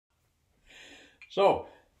So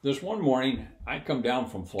this one morning, I come down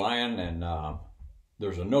from flying, and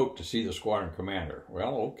there's a note to see the squadron commander.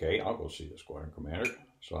 Well, okay, I'll go see the squadron commander.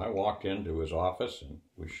 So I walked into his office, and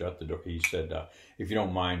we shut the door. He said, if you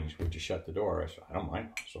don't mind, would you shut the door? I said, I don't mind.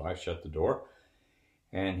 So I shut the door,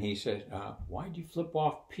 and he said, why'd you flip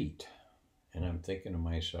off Pete? And I'm thinking to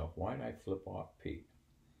myself, why'd I flip off Pete?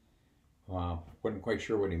 Wasn't quite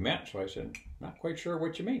sure what he meant, so I said, not quite sure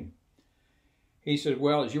what you mean. He said,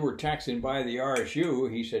 well, as you were taxiing by the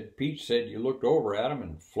RSU, he said, Pete said you looked over at him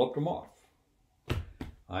and flipped him off.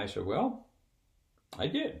 I said, well, I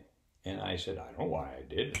did. And I said, I don't know why I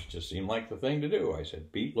did. It just seemed like the thing to do. I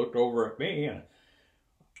said, Pete looked over at me, and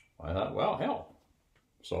I thought, well, hell.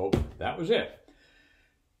 So that was it.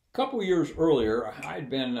 A couple years earlier, I'd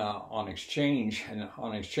been on exchange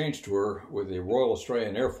tour with the Royal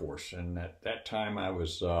Australian Air Force, and at that time I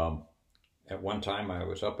was at one time I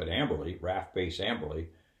was up at Amberley, RAF Base Amberley,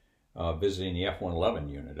 visiting the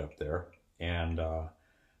F-111 unit up there, and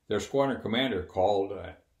their squadron commander called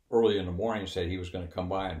early in the morning and said he was going to come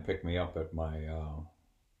by and pick me up at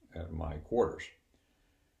my quarters.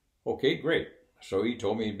 Okay, great. So he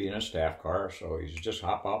told me he'd be in a staff car, so he said, just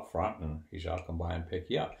hop out front, and he said, I'll come by and pick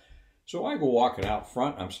you up. So I go walking out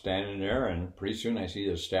front, I'm standing there, and pretty soon I see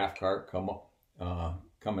the staff car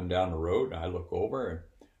coming down the road. I look over, and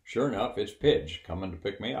sure enough, it's Pidge coming to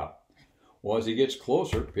pick me up. Well, as he gets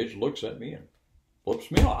closer, Pidge looks at me and flips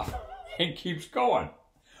me off and keeps going.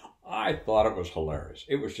 I thought it was hilarious.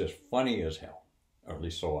 It was just funny as hell, or at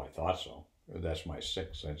least so I thought so. That's my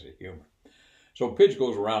sick sense of humor. So Pidge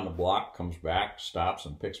goes around the block, comes back, stops,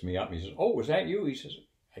 and picks me up. And he says, oh, was that you? He says,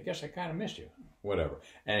 I guess I kind of missed you. Whatever.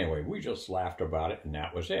 Anyway, we just laughed about it, and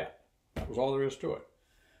that was it. That was all there is to it.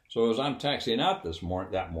 So as I'm taxiing out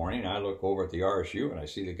that morning, I look over at the RSU, and I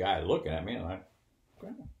see the guy looking at me, and I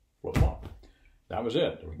flip him off. That was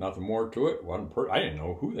it. There was nothing more to it. I didn't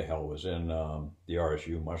know who the hell was in the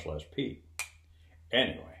RSU, much less Pete.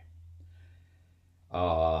 Anyway,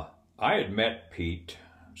 I had met Pete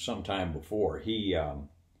sometime before. He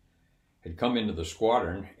had come into the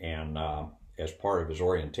squadron, and as part of his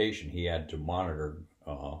orientation, he had to monitor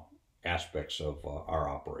aspects of our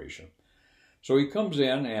operation. So he comes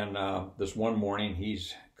in, and this one morning he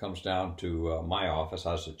comes down to my office.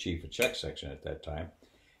 I was the chief of check section at that time,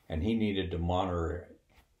 and he needed to monitor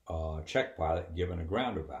a check pilot given a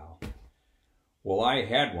ground eval. Well, I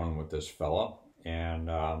had one with this fella, and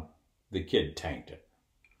the kid tanked it.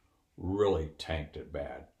 Really tanked it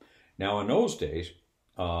bad. Now, in those days,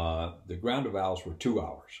 the ground evals were 2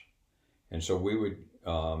 hours. And so we would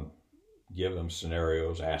give them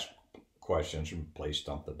scenarios, ask questions, and play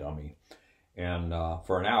Stump the Dummy. And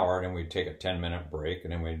for an hour, and then we'd take a 10-minute break,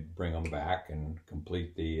 and then we'd bring them back and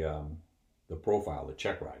complete the profile, the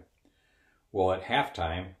check ride. Well, at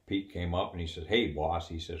halftime, Pete came up and he says, hey, boss,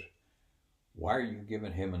 he says, why are you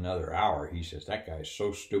giving him another hour? He says, that guy's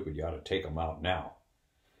so stupid, you ought to take him out now.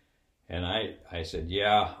 And I said,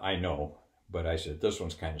 yeah, I know. But I said, this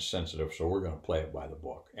one's kind of sensitive, so we're going to play it by the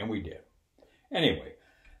book. And we did. Anyway,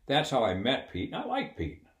 that's how I met Pete. And I like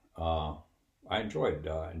Pete. I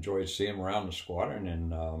enjoyed seeing him around the squadron,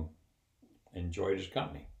 and enjoyed his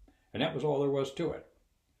company. And that was all there was to it.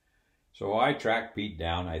 So I tracked Pete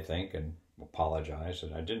down, I think, and apologized.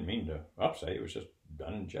 And I didn't mean to upset. It was just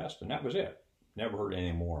done in jest. And that was it. Never heard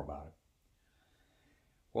anything more about it.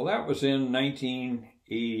 Well, that was in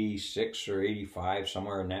 1986 or 85,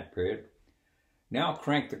 somewhere in that period. Now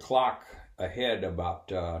crank the clock ahead about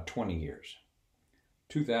 20 years.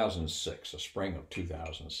 2006, the spring of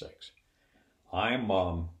 2006. I'm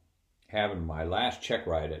having my last check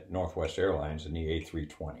ride at Northwest Airlines in the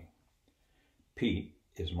A320. Pete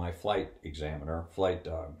is my flight examiner, flight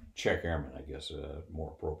check airman, I guess,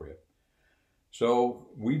 more appropriate. So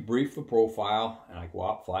we brief the profile, and I go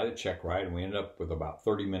out, fly the check ride, and we end up with about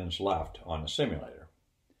 30 minutes left on the simulator.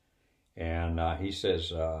 And he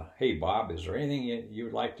says, hey, Bob, is there anything you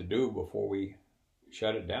would like to do before we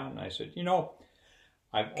shut it down? And I said, you know,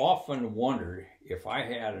 I've often wondered if I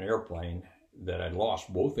had an airplane that had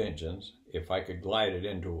lost both engines, if I could glide it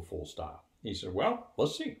into a full stop. He said, well,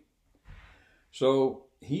 let's see. So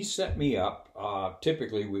he set me up.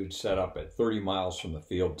 Typically, we would set up at 30 miles from the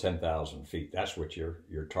field, 10,000 feet. That's what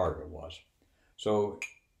your target was. So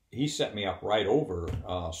he set me up right over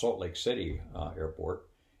Salt Lake City Airport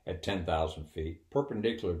at 10,000 feet,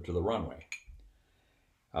 perpendicular to the runway.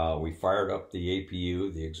 We fired up the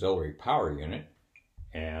APU, the auxiliary power unit,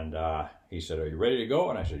 and he said, are you ready to go?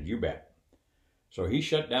 And I said, you bet. So he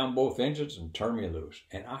shut down both engines and turned me loose.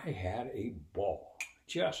 And I had a ball,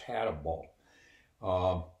 just had a ball.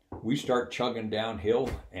 We start chugging downhill,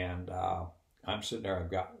 and I'm sitting there,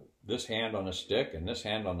 I've got this hand on the stick and this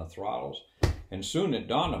hand on the throttles. And soon it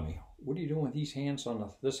dawned on me, what are you doing with these hands on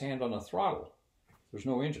this hand on the throttle? There's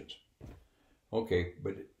no engines. Okay,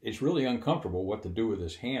 but it's really uncomfortable what to do with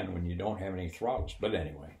this hand when you don't have any throttles. But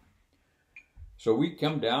anyway, so we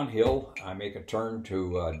come downhill. I make a turn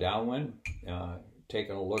to downwind,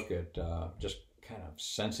 taking a look at just kind of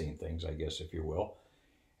sensing things, I guess, if you will.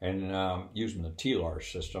 And using the TLAR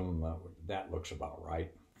system, that looks about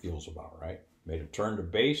right, feels about right. Made a turn to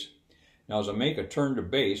base. Now, as I make a turn to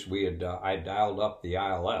base, I dialed up the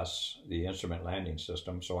ILS, the instrument landing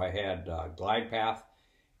system, so I had glide path,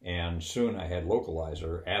 and soon I had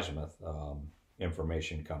localizer azimuth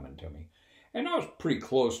information coming to me, and I was pretty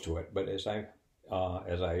close to it. But as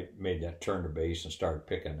I made that turn to base and started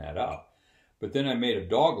picking that up, but then I made a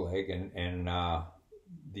dog leg, and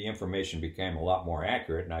the information became a lot more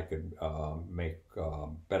accurate, and I could make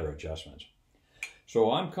better adjustments.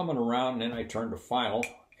 So I'm coming around, and then I turned to final,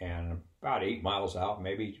 and about 8 miles out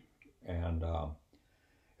maybe, and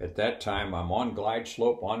at that time I'm on glide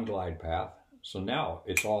slope, on glide path. So now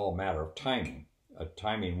it's all a matter of timing,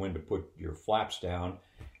 timing when to put your flaps down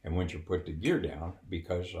and when to put the gear down,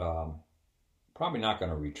 because probably not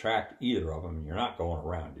going to retract either of them, and you're not going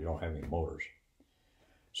around, you don't have any motors.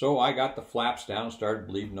 So I got the flaps down, started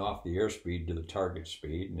bleeding off the airspeed to the target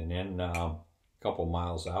speed, and then a couple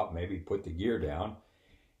miles out, maybe put the gear down,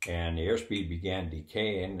 and the airspeed began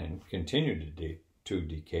decaying and continued to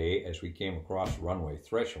decay as we came across the runway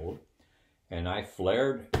threshold. And I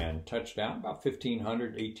flared and touched down about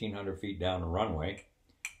 1,500, 1,800 feet down the runway,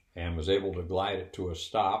 and was able to glide it to a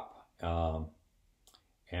stop.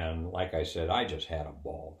 And like I said, I just had a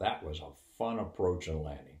ball. That was a fun approach and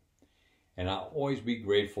landing. And I'll always be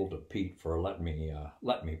grateful to Pete for letting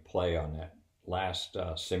me play on that last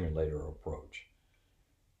simulator approach.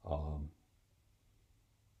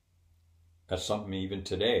 That's something even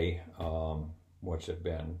today, what's it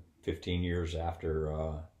been, 15 years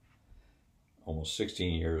after, almost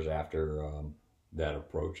 16 years after that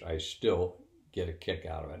approach, I still get a kick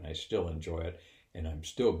out of it, and I still enjoy it, and I'm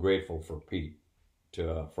still grateful for Pete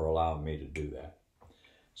for allowing me to do that.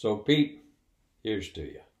 So Pete, here's to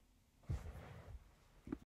you.